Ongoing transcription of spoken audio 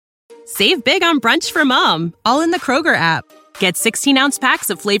Save big on brunch for mom, all in the Kroger app. Get 16-ounce packs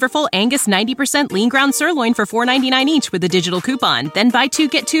of flavorful Angus 90% lean ground sirloin for $4.99 each with a digital coupon. Then buy 2,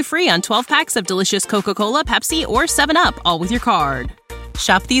 get 2 free on 12 packs of delicious Coca-Cola, Pepsi, or 7-Up, all with your card.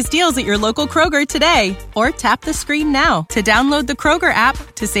 Shop these deals at your local Kroger today, or tap the screen now to download the Kroger app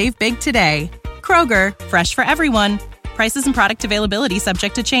to save big today. Kroger, fresh for everyone. Prices and product availability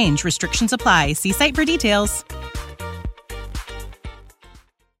subject to change. Restrictions apply. See site for details.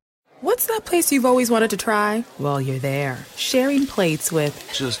 What's that place you've always wanted to try? Well, you're there, sharing plates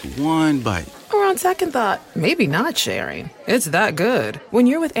with... Just one bite. Or on second thought, maybe not sharing. It's that good. When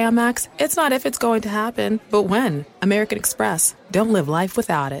you're with Amex, it's not if it's going to happen, but when. American Express. Don't live life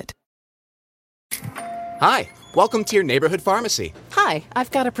without it. Hi, welcome to your neighborhood pharmacy. Hi,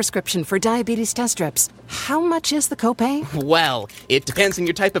 I've got a prescription for diabetes test strips. How much is the copay? Well, it depends on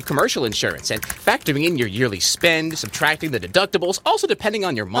your type of commercial insurance and factoring in your yearly spend, subtracting the deductibles, also depending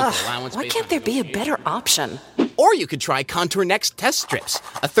on your monthly allowance. Why can't there be a better option? Or you could try Contour Next test strips.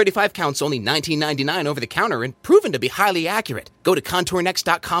 A 35 count's only $19.99 over the counter and proven to be highly accurate. Go to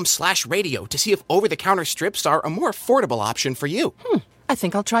contournext.com/radio to see if over-the-counter strips are a more affordable option for you. I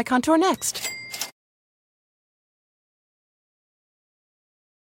think I'll try Contour Next.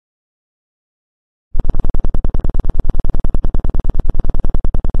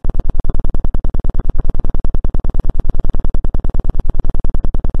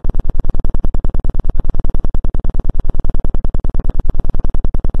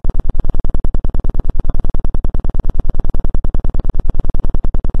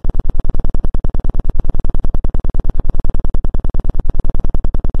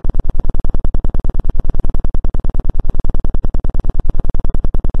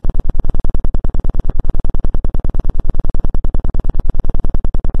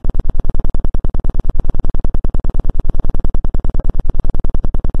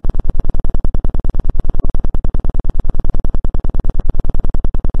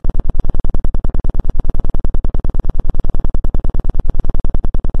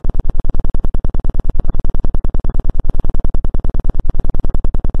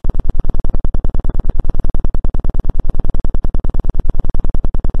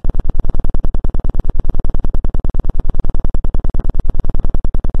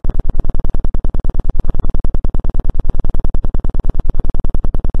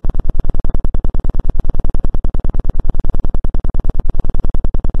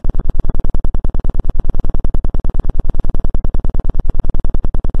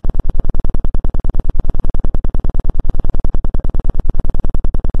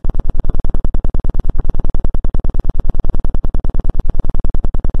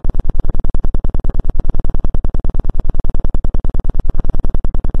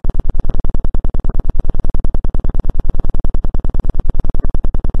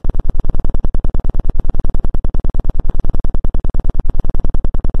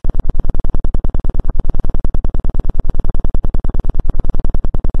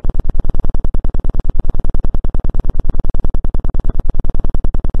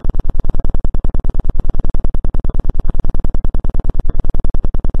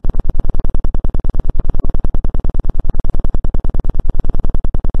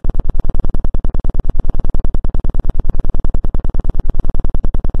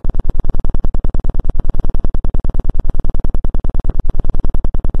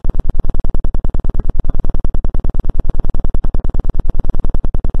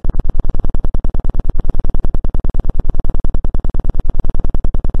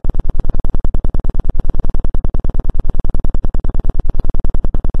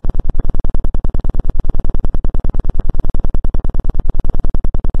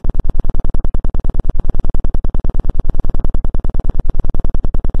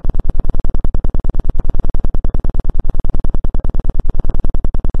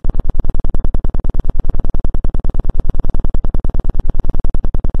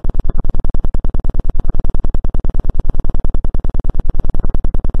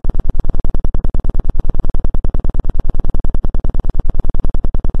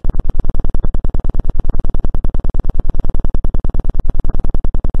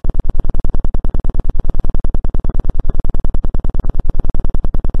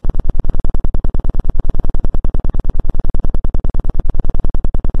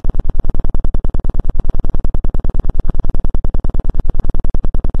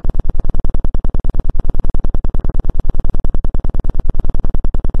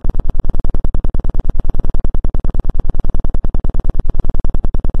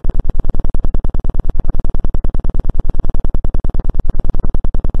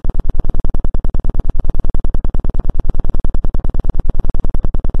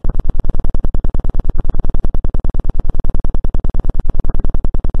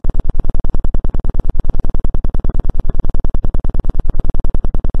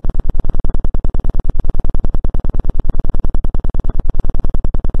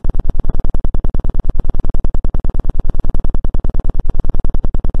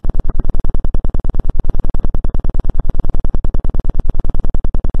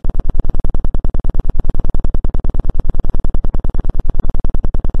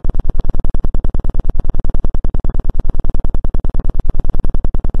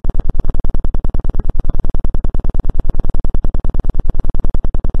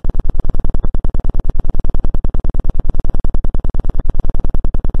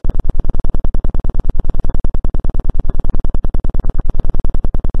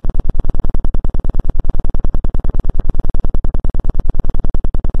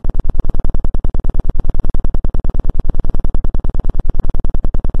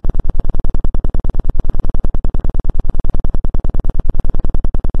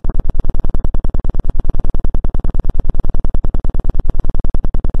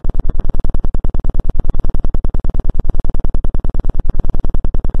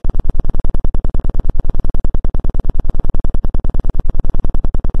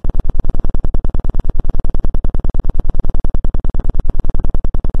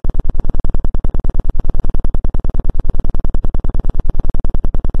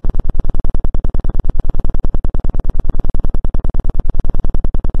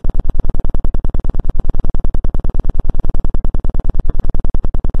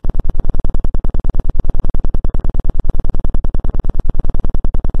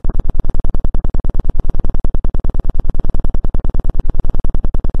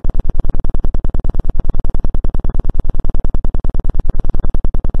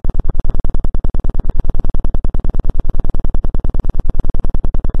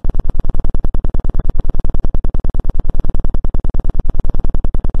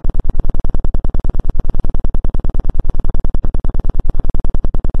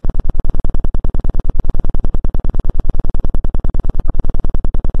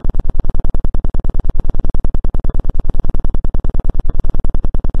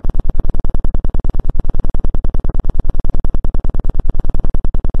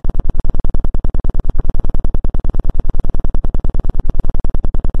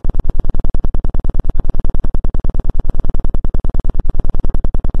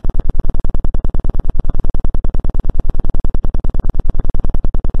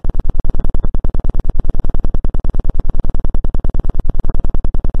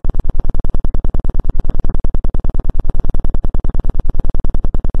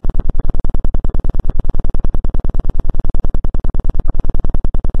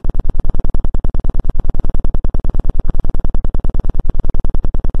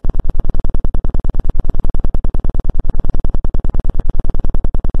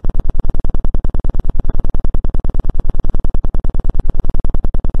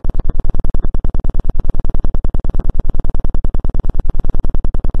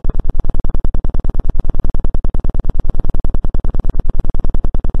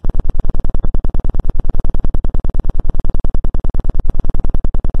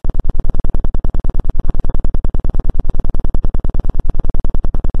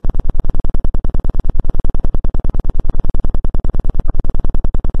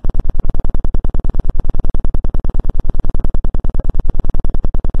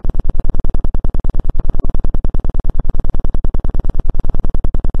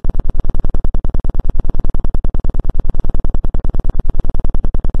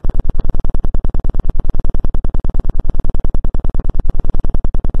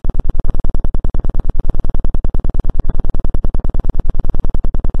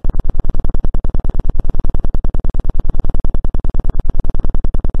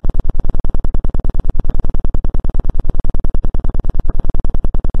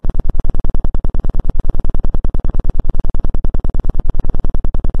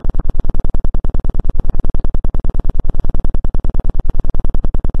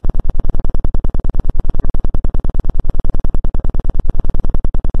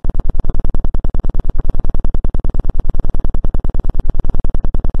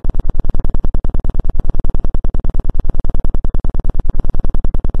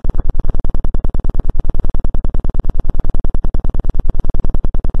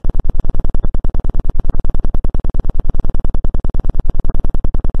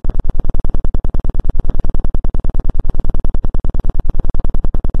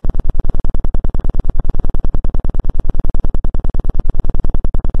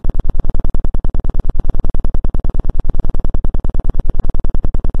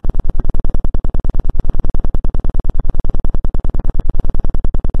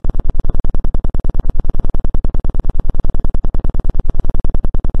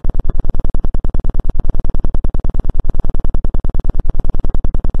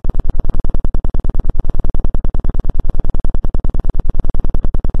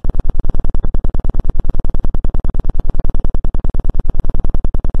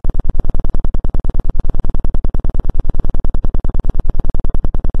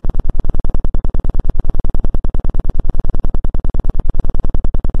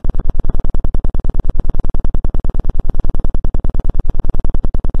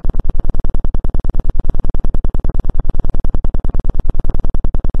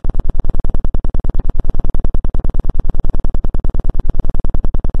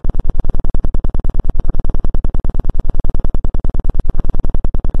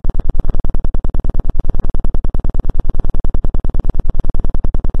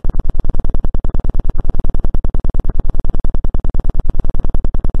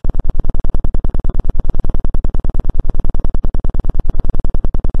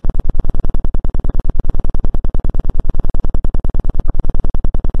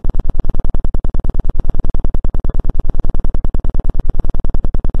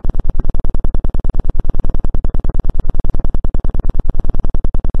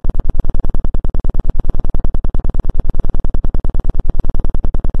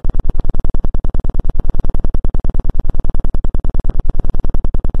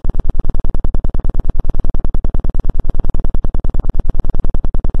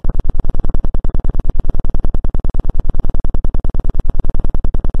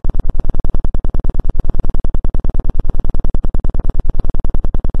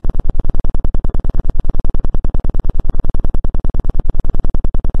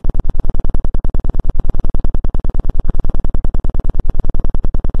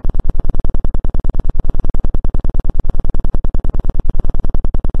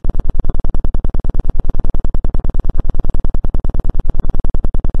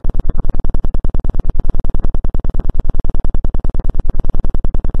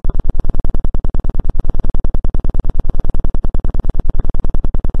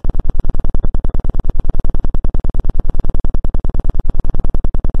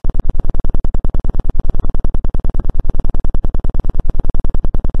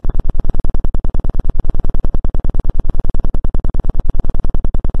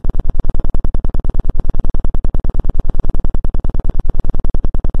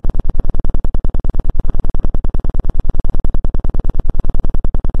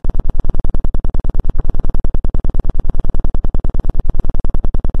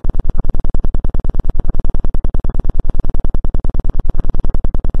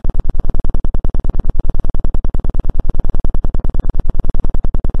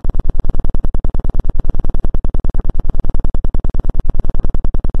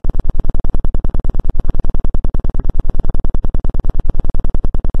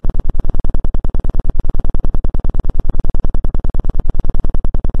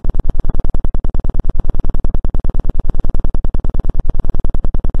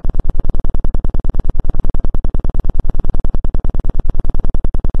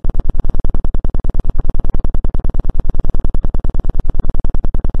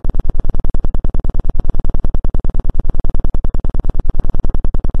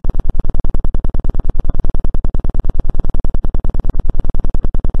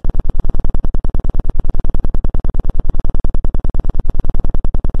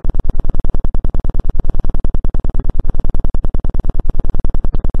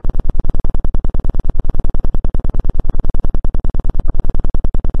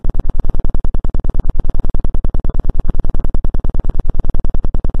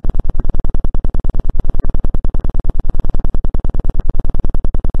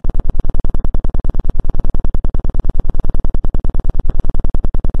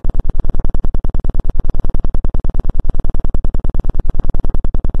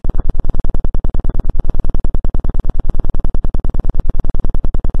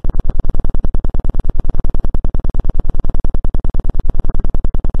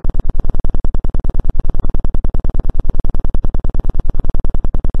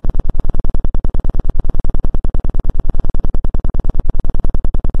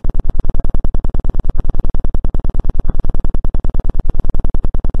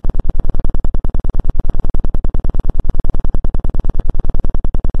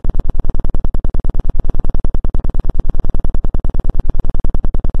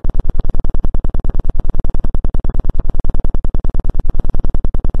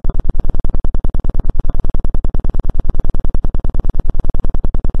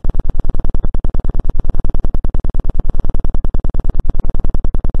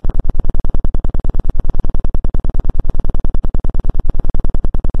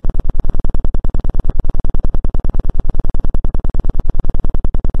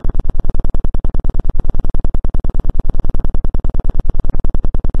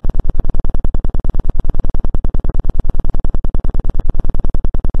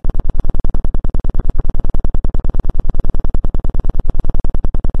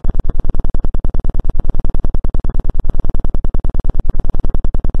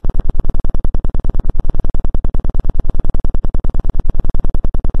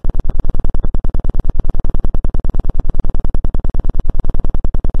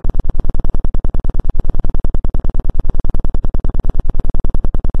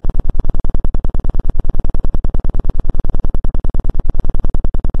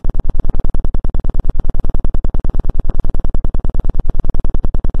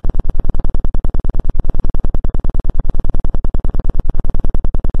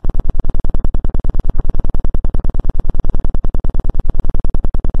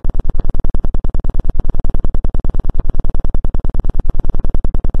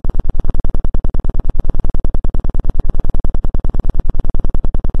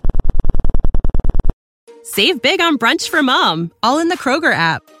 Save big on brunch for mom, all in the Kroger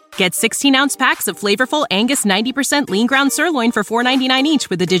app. Get 16-ounce packs of flavorful Angus 90% lean ground sirloin for $4.99 each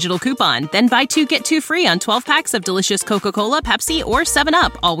with a digital coupon. Then buy 2, get 2 free on 12 packs of delicious Coca-Cola, Pepsi, or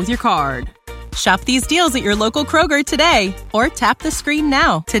 7-Up, all with your card. Shop these deals at your local Kroger today, or tap the screen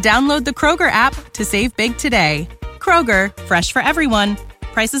now to download the Kroger app to save big today. Kroger, fresh for everyone.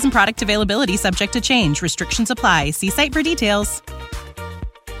 Prices and product availability subject to change. Restrictions apply. See site for details.